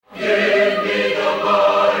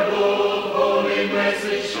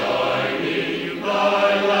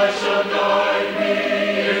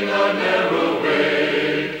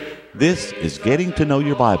This is Getting to Know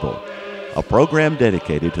Your Bible, a program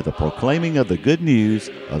dedicated to the proclaiming of the good news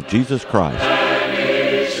of Jesus Christ.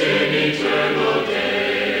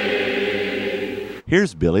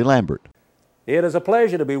 Here's Billy Lambert. It is a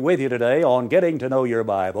pleasure to be with you today on Getting to Know Your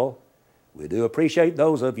Bible. We do appreciate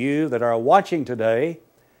those of you that are watching today.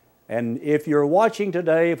 And if you're watching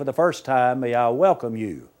today for the first time, may I welcome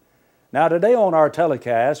you. Now today on our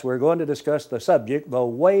telecast, we're going to discuss the subject, the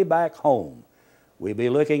way back home. We'll be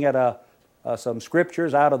looking at some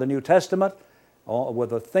scriptures out of the New Testament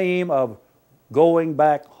with the theme of going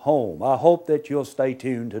back home. I hope that you'll stay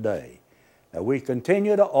tuned today. Now, we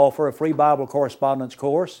continue to offer a free Bible correspondence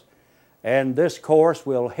course, and this course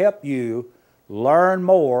will help you learn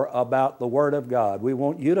more about the Word of God. We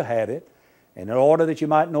want you to have it, and in order that you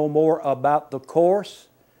might know more about the course,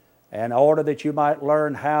 and in order that you might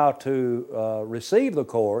learn how to receive the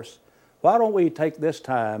course, why don't we take this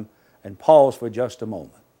time and pause for just a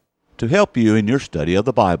moment. To help you in your study of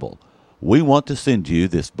the Bible, we want to send you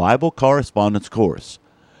this Bible correspondence course.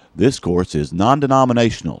 This course is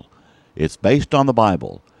non-denominational. It's based on the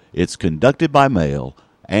Bible. It's conducted by mail,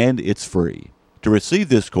 and it's free. To receive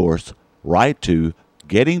this course, write to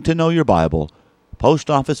Getting to Know Your Bible, Post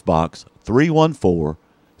Office Box 314,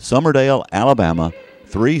 Summerdale, Alabama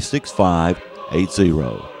 36580,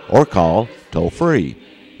 or call toll-free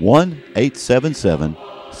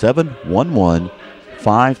 1-877-711-5214.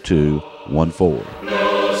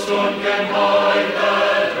 No storm can hide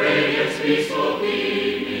that radiance peaceful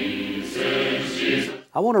beaming, since Jesus.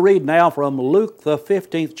 I want to read now from Luke the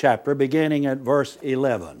 15th chapter, beginning at verse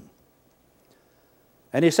 11.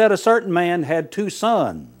 And he said, a certain man had 2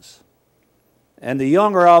 sons, and the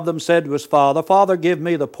younger of them said to his father, Father, give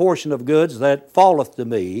me the portion of goods that falleth to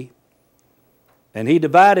me. And he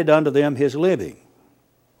divided unto them his living.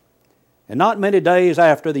 And not many days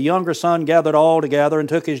after, the younger son gathered all together and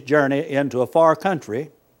took his journey into a far country,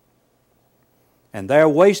 and there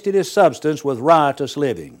wasted his substance with riotous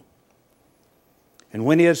living. And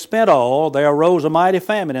when he had spent all, there arose a mighty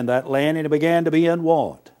famine in that land, and he began to be in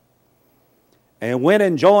want. And went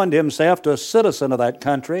and joined himself to a citizen of that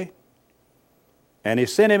country, and he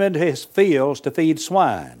sent him into his fields to feed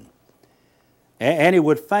swine. And he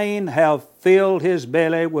would fain have filled his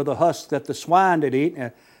belly with the husk that the swine did eat,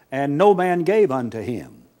 and no man gave unto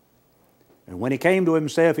him. And when he came to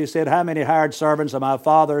himself, he said, how many hired servants of my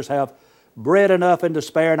father's have bread enough and to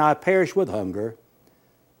spare, and I perish with hunger?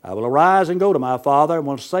 I will arise and go to my father, and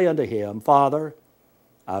will say unto him, Father,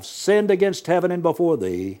 I've sinned against heaven and before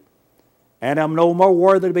thee, and am no more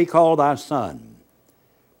worthy to be called thy son.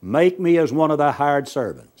 Make me as one of thy hired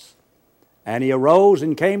servants. And he arose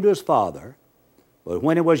and came to his father. But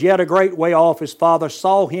when it was yet a great way off, his father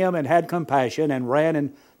saw him and had compassion, and ran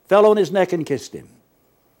and fell on his neck and kissed him.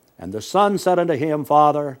 And the son said unto him,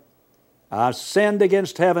 Father, I sinned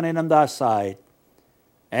against heaven and in thy sight,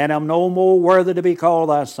 and am no more worthy to be called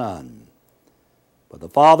thy son. But the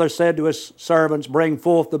father said to his servants, Bring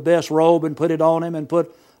forth the best robe, and put it on him, and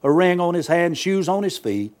put a ring on his hand, shoes on his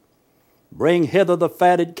feet. Bring hither the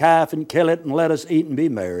fatted calf, and kill it, and let us eat and be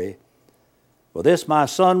merry. For this my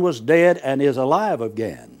son was dead, and is alive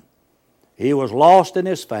again. He was lost, and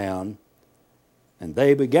is found. And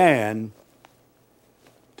they began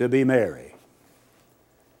to be merry.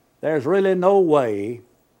 There's really no way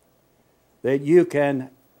that you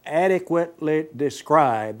can adequately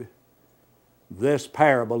describe this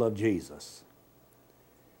parable of Jesus.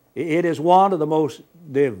 It is one of the most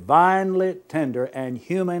divinely tender and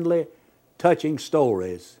humanly touching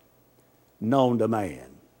stories known to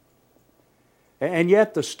man. And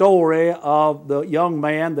yet the story of the young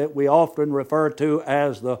man that we often refer to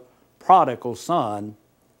as the prodigal son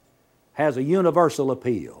has a universal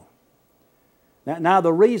appeal. Now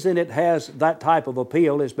the reason it has that type of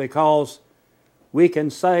appeal is because we can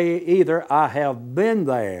say either I have been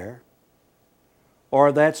there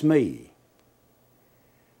or that's me.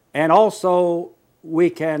 And also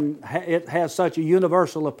it has such a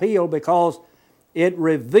universal appeal because it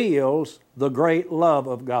reveals the great love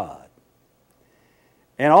of God.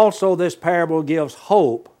 And also this parable gives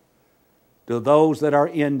hope to those that are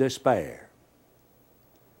in despair.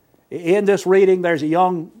 In this reading, there's a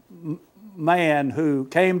young man who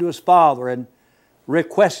came to his father and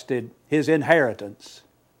requested his inheritance.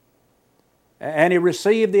 And he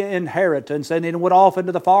received the inheritance, and then went off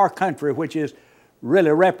into the far country, which is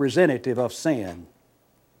really representative of sin.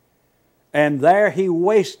 And there he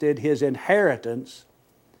wasted his inheritance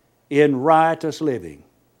in riotous living.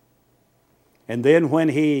 And then when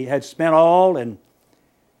he had spent all, and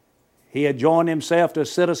he had joined himself to a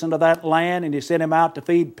citizen of that land, and he sent him out to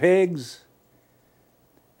feed pigs.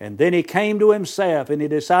 And then he came to himself and he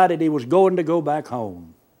decided he was going to go back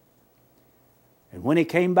home. And when he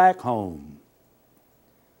came back home,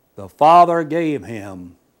 the Father gave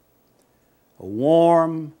him a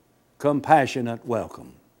warm, compassionate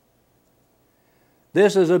welcome.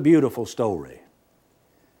 This is a beautiful story.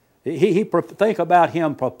 Think about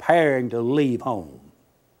him preparing to leave home.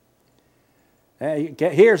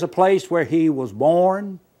 Here's a place where he was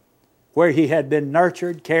born, where he had been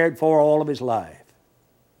nurtured, cared for all of his life.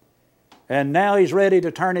 And now he's ready to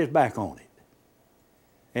turn his back on it.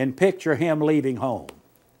 And picture him leaving home.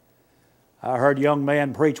 I heard a young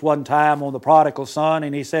man preach one time on the prodigal son,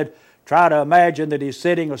 and he said, try to imagine that he's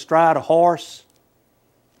sitting astride a horse,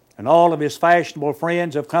 and all of his fashionable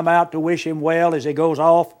friends have come out to wish him well as he goes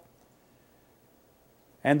off.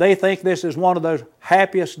 And they think this is one of the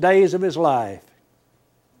happiest days of his life.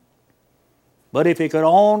 But if he could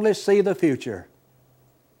only see the future,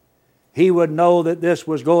 he would know that this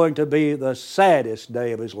was going to be the saddest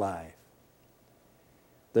day of his life.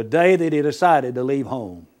 The day that he decided to leave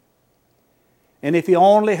home. And if he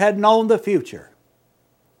only had known the future,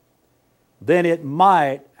 then it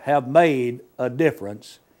might have made a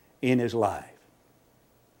difference in his life.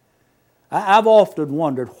 I've often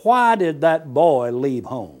wondered, why did that boy leave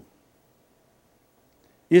home?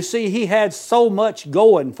 You see, he had so much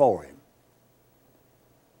going for him.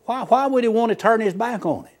 Why would he want to turn his back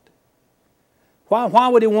on it? Why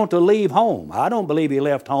would he want to leave home? I don't believe he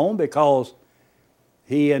left home because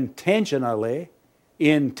he intentionally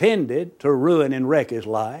intended to ruin and wreck his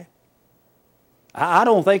life. I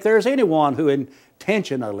don't think there's anyone who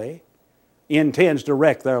intentionally intends to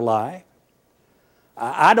wreck their life.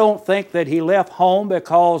 I don't think that he left home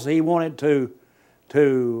because he wanted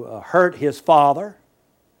to hurt his father,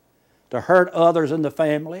 to hurt others in the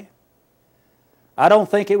family. I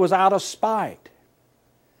don't think it was out of spite.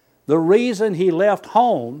 The reason he left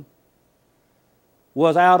home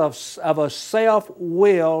was out of a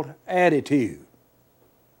self-willed attitude.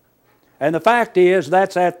 And the fact is,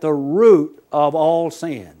 that's at the root of all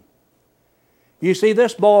sin. You see,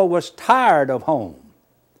 this boy was tired of home.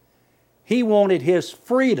 He wanted his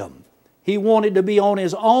freedom. He wanted to be on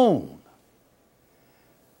his own.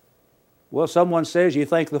 Well, someone says, you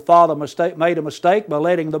think the father made a mistake by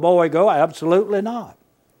letting the boy go? Absolutely not.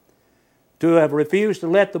 To have refused to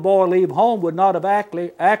let the boy leave home would not have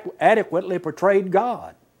adequately portrayed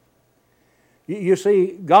God. You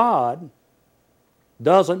see, God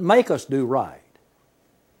doesn't make us do right.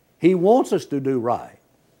 He wants us to do right.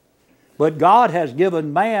 But God has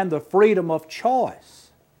given man the freedom of choice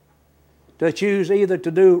to choose either to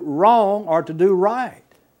do wrong or to do right.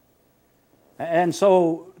 And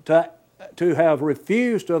so to have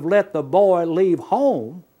refused to have let the boy leave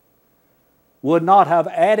home would not have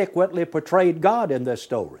adequately portrayed God in this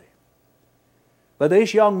story. But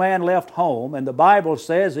this young man left home, and the Bible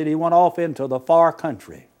says that he went off into the far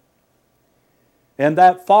country. And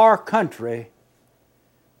that far country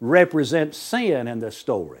represents sin in this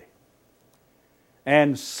story.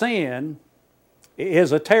 And sin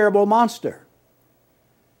is a terrible monster.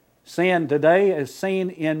 Sin today is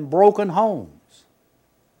seen in broken homes.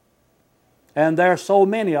 And there are so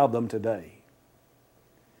many of them today.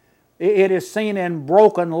 It is seen in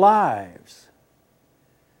broken lives.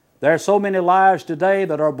 There are so many lives today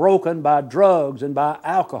that are broken by drugs and by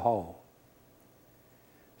alcohol.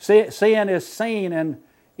 Sin is seen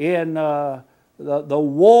in the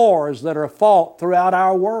wars that are fought throughout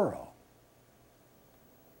our world.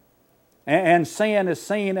 And sin is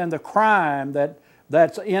seen in the crime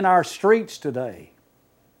that's in our streets today.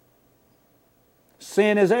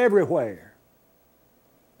 Sin is everywhere.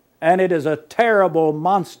 And it is a terrible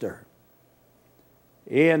monster.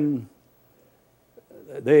 In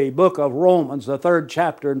the book of Romans, the 3rd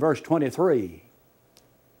chapter and verse 23,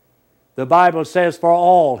 the Bible says, for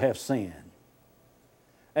all have sinned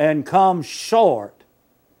and come short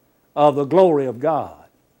of the glory of God.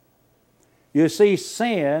 You see,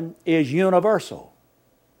 sin is universal.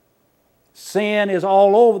 Sin is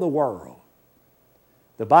all over the world.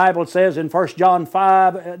 The Bible says in 1 John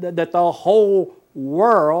 5 that the whole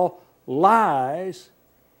world lies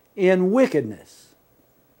in wickedness.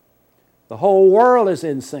 The whole world is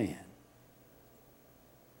in sin.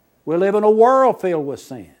 We live in a world filled with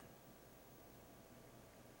sin.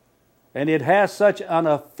 And it has such an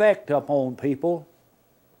effect upon people.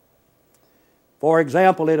 For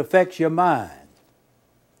example, it affects your mind.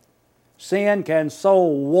 Sin can so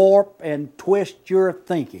warp and twist your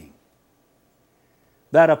thinking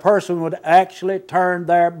that a person would actually turn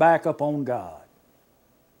their back upon God.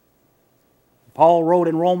 Paul wrote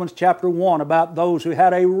in Romans chapter 1 about those who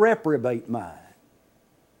had a reprobate mind.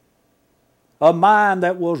 a mind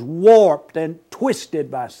that was warped and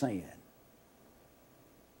twisted by sin.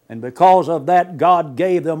 And because of that, God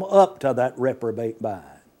gave them up to that reprobate mind.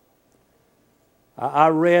 I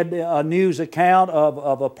read a news account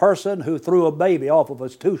of a person who threw a baby off of a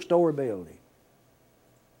 2-story building.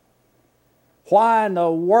 Why in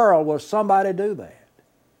the world would somebody do that?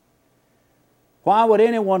 Why would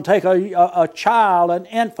anyone take a child, an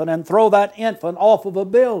infant, and throw that infant off of a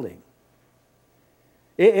building?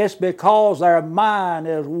 It's because their mind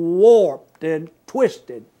is warped and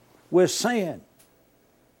twisted with sin.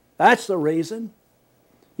 That's the reason.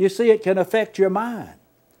 You see, it can affect your mind.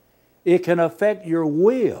 It can affect your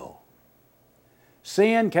will.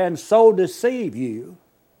 Sin can so deceive you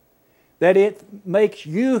that it makes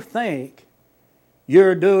you think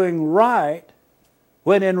you're doing right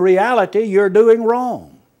when in reality you're doing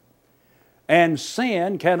wrong. And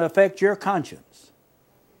sin can affect your conscience.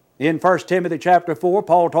 In 1 Timothy chapter 4,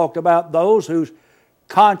 Paul talked about those whose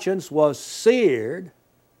conscience was seared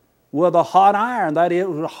with a hot iron, that it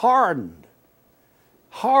was hardened.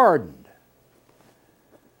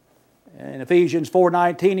 In Ephesians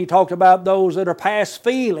 4:19, he talked about those that are past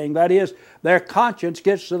feeling, that is, their conscience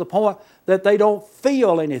gets to the point that they don't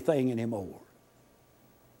feel anything anymore.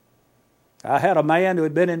 I had a man who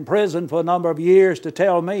had been in prison for a number of years to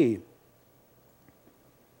tell me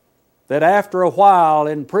that after a while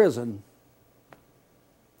in prison,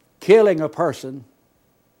 killing a person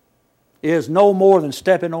is no more than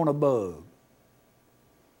stepping on a bug.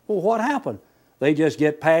 Well, what happened? They just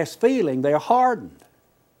get past feeling. They're hardened.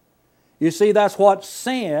 You see, that's what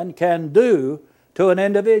sin can do to an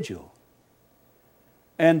individual.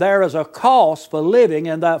 And there is a cost for living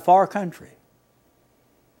in that far country.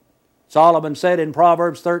 Solomon said in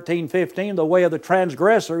Proverbs 13:15, the way of the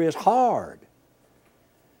transgressor is hard.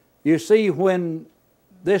 You see, when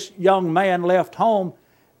this young man left home,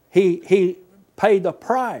 he paid the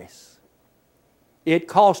price. It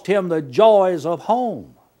cost him the joys of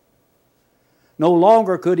home. No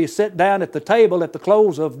longer could he sit down at the table at the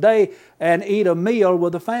close of day and eat a meal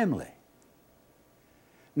with the family.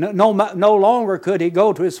 No longer could he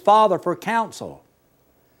go to his father for counsel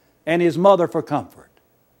and his mother for comfort.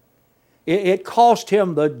 It cost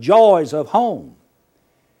him the joys of home.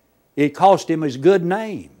 It cost him his good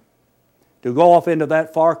name to go off into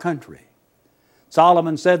that far country.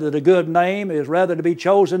 Solomon said that a good name is rather to be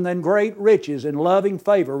chosen than great riches and loving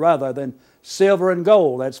favor rather than silver and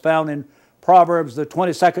gold. That's found in Proverbs, the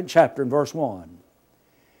 22nd chapter, and verse 1.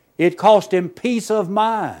 It cost him peace of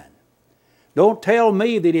mind. Don't tell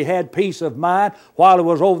me that he had peace of mind while he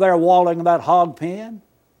was over there wallowing in that hog pen.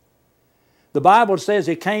 The Bible says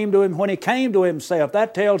he came to him when he came to himself.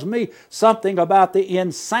 That tells me something about the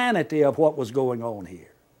insanity of what was going on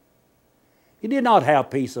here. He did not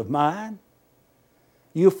have peace of mind.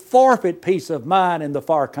 You forfeit peace of mind in the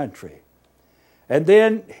far country. And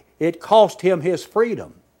then it cost him his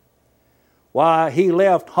freedom. Why, he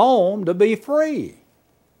left home to be free.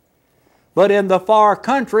 But in the far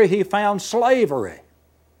country he found slavery.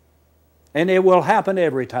 And it will happen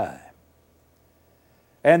every time.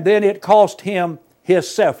 And then it cost him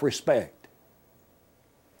his self-respect.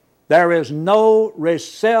 There is no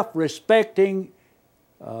self-respecting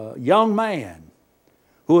young man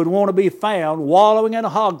who would want to be found wallowing in a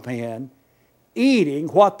hog pen, eating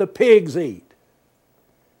what the pigs eat.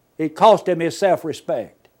 It cost him his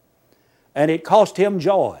self-respect. And it cost him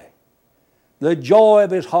joy. The joy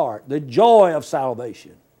of his heart, the joy of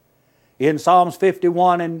salvation. In Psalms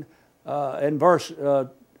 51 and verse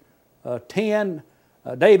 10,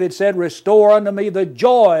 David said, restore unto me the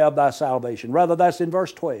joy of thy salvation. Rather, that's in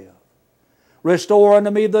verse 12. Restore unto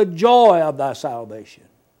me the joy of thy salvation.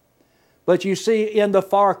 But you see, in the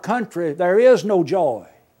far country, there is no joy.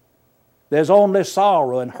 There's only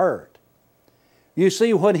sorrow and hurt. You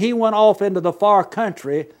see, when he went off into the far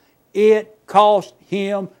country, it cost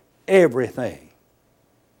him everything.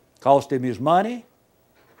 It cost him his money.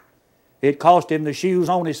 It cost him the shoes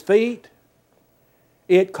on his feet.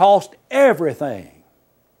 It cost everything.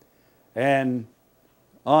 And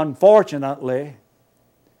unfortunately,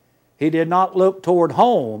 he did not look toward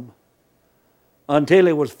home until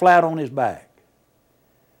he was flat on his back.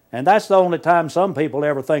 And that's the only time some people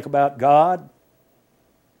ever think about God,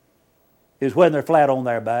 is when they're flat on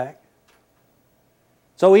their back.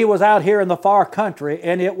 So he was out here in the far country,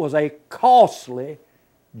 and it was a costly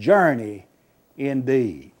journey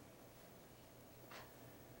indeed.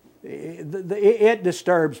 It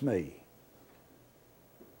disturbs me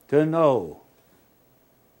to know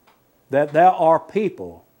that there are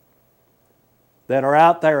people that are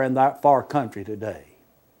out there in that far country today.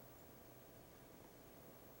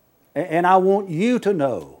 And I want you to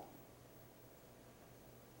know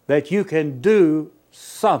that you can do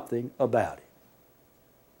something about it.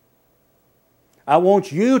 I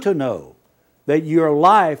want you to know that your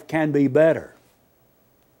life can be better.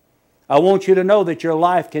 I want you to know that your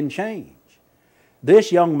life can change.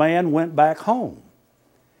 This young man went back home.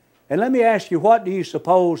 And let me ask you, what do you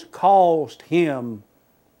suppose caused him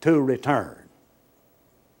to return?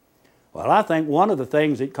 Well, I think one of the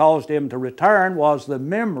things that caused him to return was the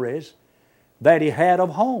memories that he had of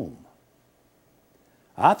home.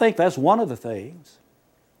 I think that's one of the things.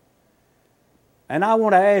 And I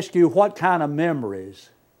want to ask you, what kind of memories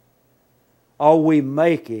are we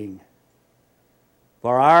making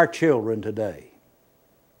for our children today?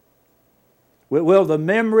 Will the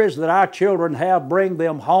memories that our children have bring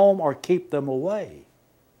them home or keep them away?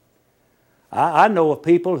 I know of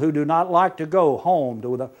people who do not like to go home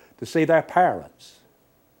to see their parents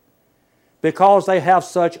because they have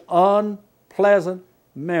such unpleasant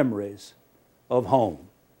memories of home.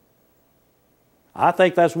 I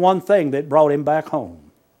think that's one thing that brought him back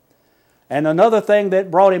home. And another thing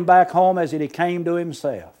that brought him back home is that he came to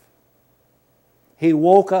himself. He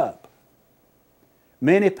woke up.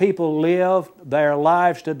 Many people live their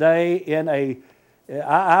lives today in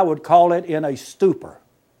I would call it in a stupor.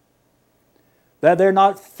 That they're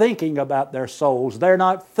not thinking about their souls. They're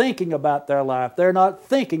not thinking about their life. They're not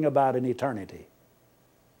thinking about an eternity.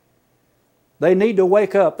 They need to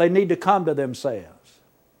wake up. They need to come to themselves.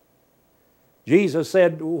 Jesus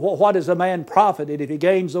said, what is a man profited if he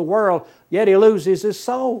gains the world, yet he loses his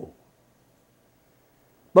soul?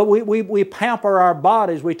 But we pamper our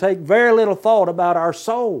bodies. We take very little thought about our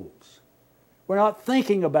souls. We're not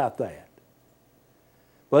thinking about that.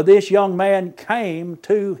 But this young man came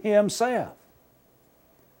to himself.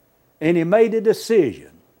 And he made a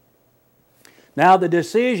decision. Now, the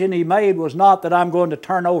decision he made was not that I'm going to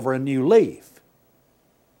turn over a new leaf.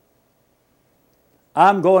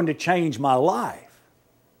 I'm going to change my life.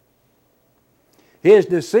 His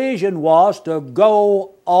decision was to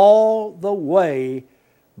go all the way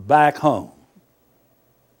back home.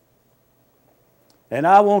 And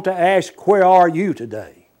I want to ask, where are you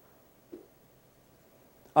today?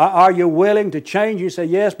 Are you willing to change? You say,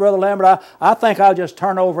 yes, Brother Lambert, I think I'll just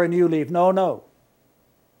turn over a new leaf. No.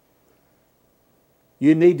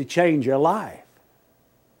 You need to change your life.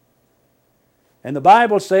 And the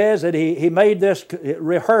Bible says that he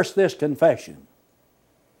rehearsed this confession.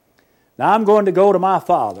 Now I'm going to go to my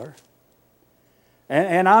Father,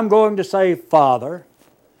 and I'm going to say, Father,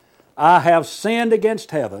 I have sinned against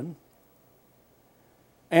heaven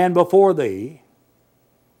and before Thee,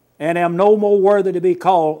 and am no more worthy to be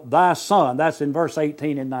called Thy Son. That's in verse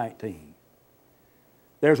 18 and 19.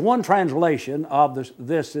 There's one translation of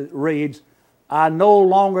this that reads, I no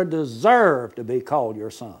longer deserve to be called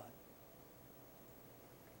your son.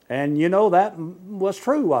 And you know, that was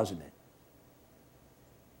true, wasn't it?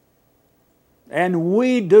 And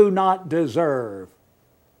we do not deserve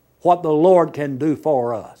what the Lord can do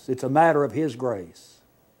for us. It's a matter of His grace.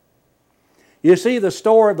 You see, the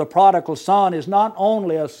story of the prodigal son is not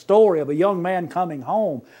only a story of a young man coming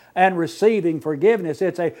home and receiving forgiveness.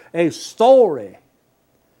 It's a story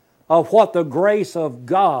of what the grace of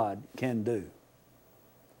God can do.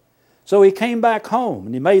 So he came back home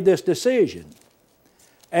and he made this decision.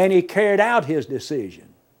 And he carried out his decision.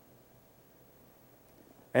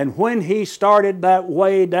 And when he started that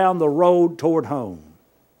way down the road toward home,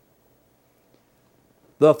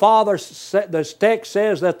 the text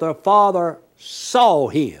says that the father saw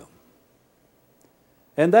him.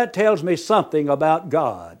 And that tells me something about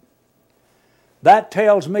God. That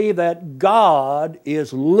tells me that God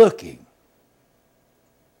is looking.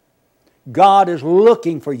 God is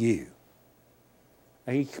looking for you.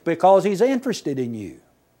 Because He's interested in you.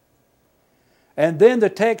 And then the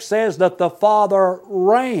text says that the father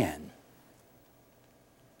ran.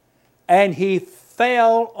 And he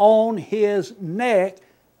fell on his neck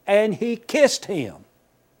and he kissed him.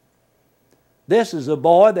 This is a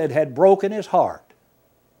boy that had broken his heart.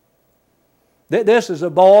 This is a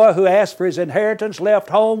boy who asked for his inheritance, left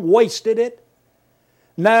home, wasted it.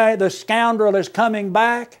 Now the scoundrel is coming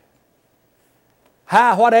back.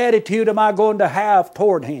 What attitude am I going to have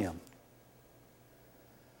toward him?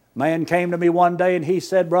 Man came to me one day and he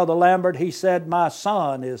said, Brother Lambert, he said, my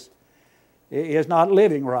son is not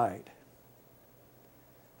living right.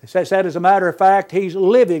 He said, as a matter of fact, he's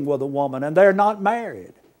living with a woman and they're not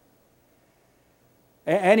married.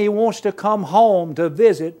 And he wants to come home to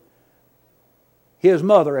visit his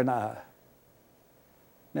mother and I.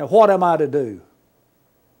 Now, what am I to do?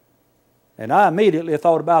 And I immediately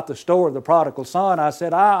thought about the story of the prodigal son. I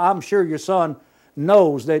said, I'm sure your son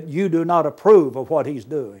knows that you do not approve of what he's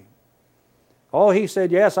doing. Oh, he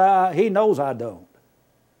said, yes, he knows I don't.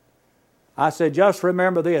 I said, just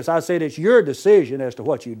remember this. I said, it's your decision as to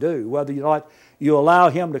what you do, whether you allow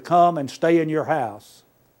him to come and stay in your house.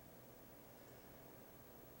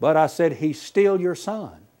 But I said, he's still your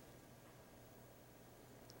son.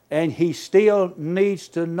 And he still needs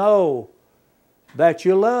to know that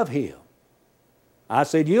you love him. I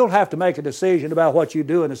said, you'll have to make a decision about what you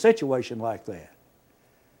do in a situation like that.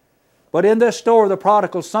 But in this story of the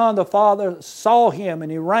prodigal son, the father saw him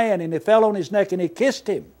and he ran and he fell on his neck and he kissed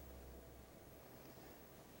him.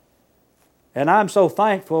 And I'm so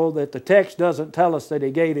thankful that the text doesn't tell us that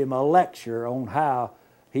he gave him a lecture on how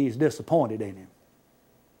he's disappointed in him.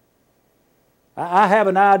 I have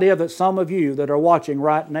an idea that some of you that are watching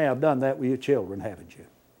right now have done that with your children, haven't you?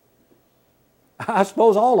 I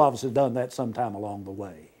suppose all of us have done that sometime along the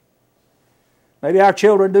way. Maybe our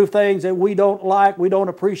children do things that we don't like, we don't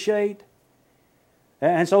appreciate.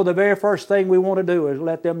 And so the very first thing we want to do is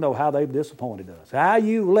let them know how they've disappointed us. How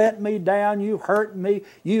you let me down, you hurt me,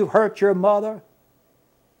 you hurt your mother.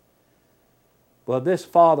 But this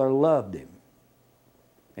father loved him,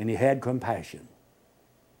 and he had compassion.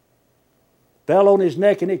 Fell on his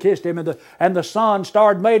neck and he kissed him, and the son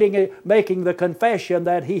started making the confession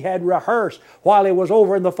that he had rehearsed while he was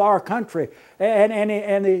over in the far country.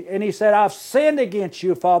 And he said, I've sinned against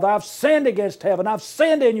you, Father. I've sinned against heaven. I've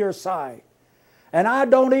sinned in your sight. And I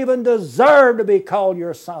don't even deserve to be called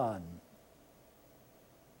your son.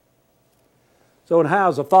 So, and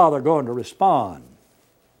how's the father going to respond?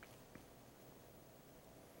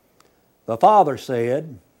 The father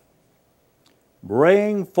said,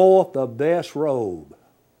 bring forth the best robe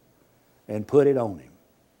and put it on him.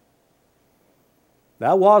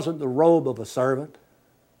 That wasn't the robe of a servant.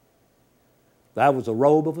 That was the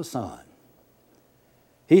robe of a son.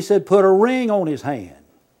 He said, put a ring on his hand.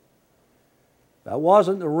 That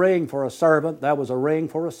wasn't the ring for a servant. That was a ring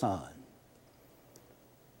for a son.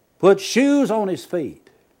 Put shoes on his feet.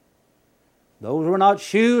 Those were not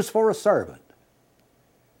shoes for a servant.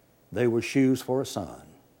 They were shoes for a son.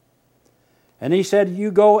 And he said, you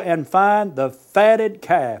go and find the fatted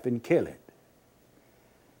calf and kill it.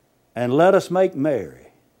 And let us make merry.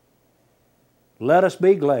 Let us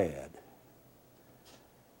be glad.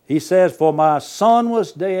 He says, for my son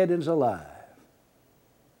was dead and is alive.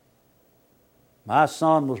 My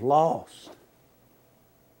son was lost.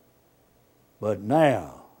 But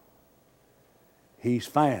now he's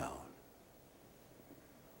found.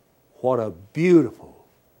 What a beautiful,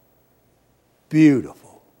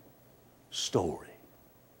 beautiful story.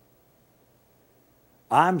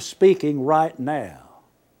 I'm speaking right now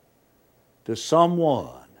to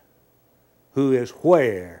someone who is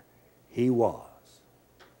where he was.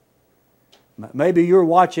 Maybe you're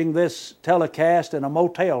watching this telecast in a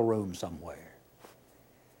motel room somewhere.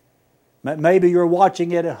 Maybe you're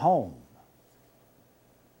watching it at home.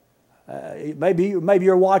 Maybe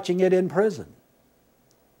you're watching it in prison.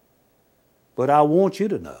 But I want you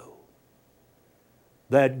to know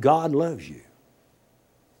that God loves you.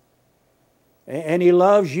 And He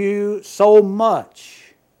loves you so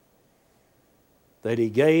much that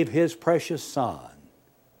He gave His precious Son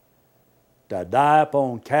to die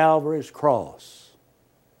upon Calvary's cross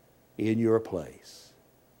in your place.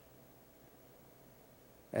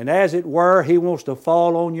 And as it were, He wants to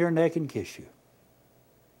fall on your neck and kiss you.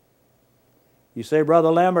 You say,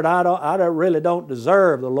 Brother Lambert, I really don't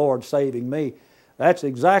deserve the Lord saving me. That's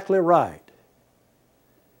exactly right.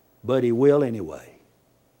 But He will anyway.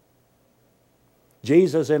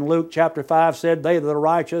 Jesus in Luke chapter 5 said, they that are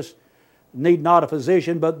righteous need not a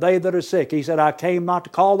physician, but they that are sick. He said, I came not to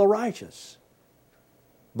call the righteous,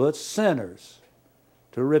 but sinners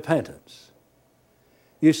to repentance.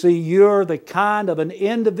 You see, you're the kind of an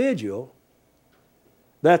individual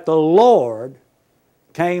that the Lord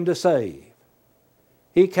came to save.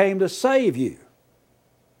 He came to save you.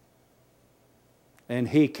 And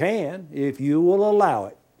He can if you will allow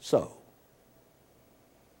it so.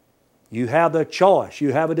 You have the choice.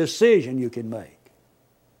 You have a decision you can make.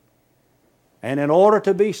 And in order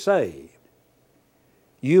to be saved,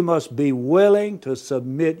 you must be willing to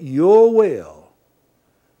submit your will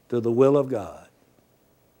to the will of God.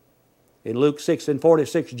 In Luke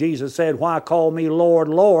 6:46, Jesus said, why call me Lord,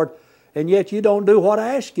 Lord, and yet you don't do what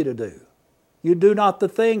I ask you to do? You do not the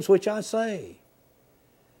things which I say.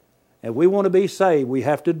 And we want to be saved, we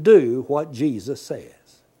have to do what Jesus says.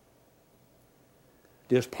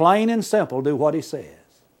 Just plain and simple, do what He says.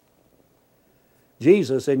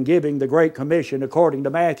 Jesus, in giving the Great Commission according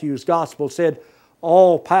to Matthew's Gospel, said,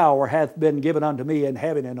 all power hath been given unto me in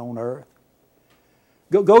heaven and on earth.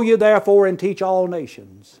 Go ye therefore and teach all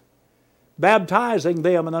nations, baptizing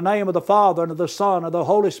them in the name of the Father and of the Son and of the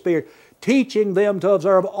Holy Spirit, teaching them to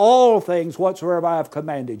observe all things whatsoever I have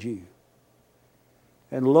commanded you.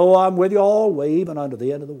 And lo, I'm with you always, even unto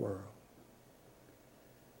the end of the world.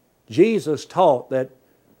 Jesus taught that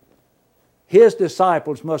His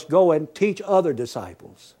disciples must go and teach other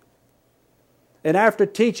disciples. And after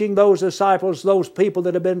teaching those disciples, those people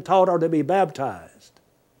that have been taught are to be baptized.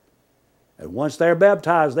 And once they're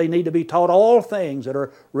baptized, they need to be taught all things that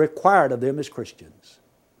are required of them as Christians.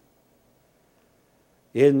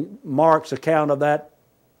 In Mark's account of that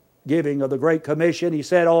giving of the Great Commission, he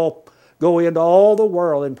said, go into all the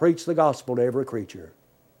world and preach the gospel to every creature.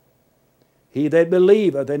 He that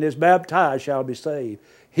believeth and is baptized shall be saved.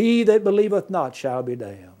 He that believeth not shall be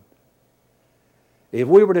damned. If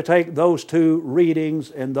we were to take those two readings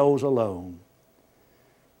and those alone,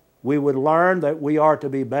 we would learn that we are to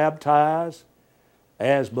be baptized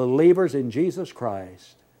as believers in Jesus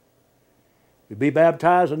Christ. We be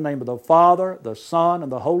baptized in the name of the Father, the Son,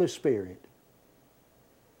 and the Holy Spirit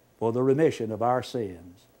for the remission of our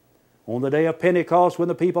sins. On the day of Pentecost, when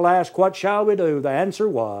the people asked, "What shall we do?" the answer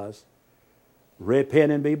was,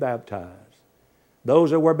 "Repent and be baptized."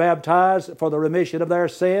 Those that were baptized for the remission of their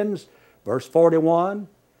sins, verse 41,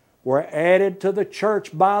 were added to the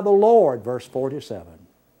church by the Lord, verse 47.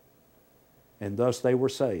 And thus they were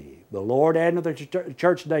saved. The Lord added to the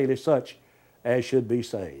church daily such as should be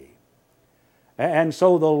saved. And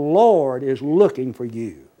so the Lord is looking for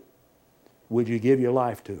you. Would you give your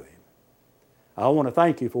life to Him? I want to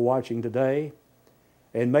thank you for watching today.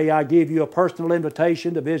 And may I give you a personal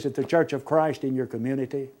invitation to visit the Church of Christ in your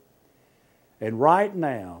community. And right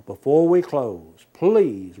now, before we close,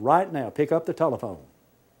 please, right now, pick up the telephone.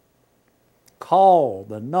 Call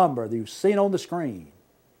the number that you've seen on the screen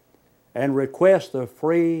and request the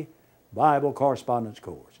free Bible correspondence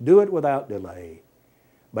course. Do it without delay.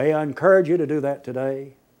 May I encourage you to do that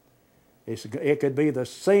today? It could be the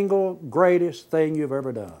single greatest thing you've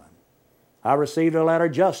ever done. I received a letter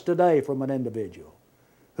just today from an individual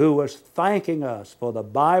who was thanking us for the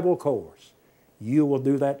Bible course. You will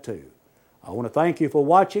do that too. I want to thank you for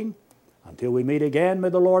watching. Until we meet again, may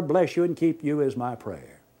the Lord bless you and keep you is my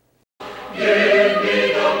prayer. Give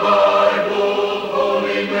me the Bible,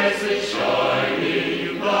 holy message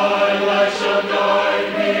shining. Thy light shall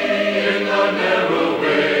guide me in the narrow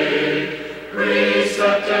way.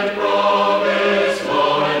 Precept and promise,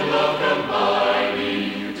 law and love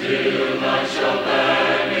combining, till night shall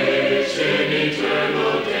vanish in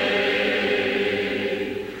eternal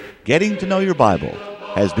day. Getting to Know Your Bible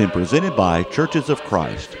has been presented by Churches of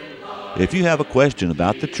Christ. If you have a question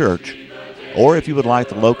about the church, or if you would like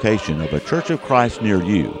the location of a Church of Christ near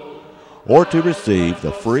you, or to receive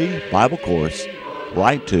the free Bible course,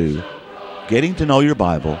 write to Getting to Know Your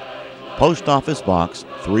Bible, Post Office Box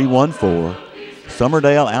 314,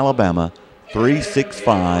 Summerdale, Alabama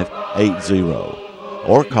 36580,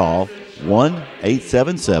 or call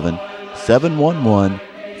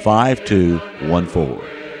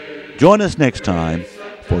 1-877-711-5214. Join us next time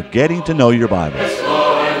for Getting to Know Your Bible.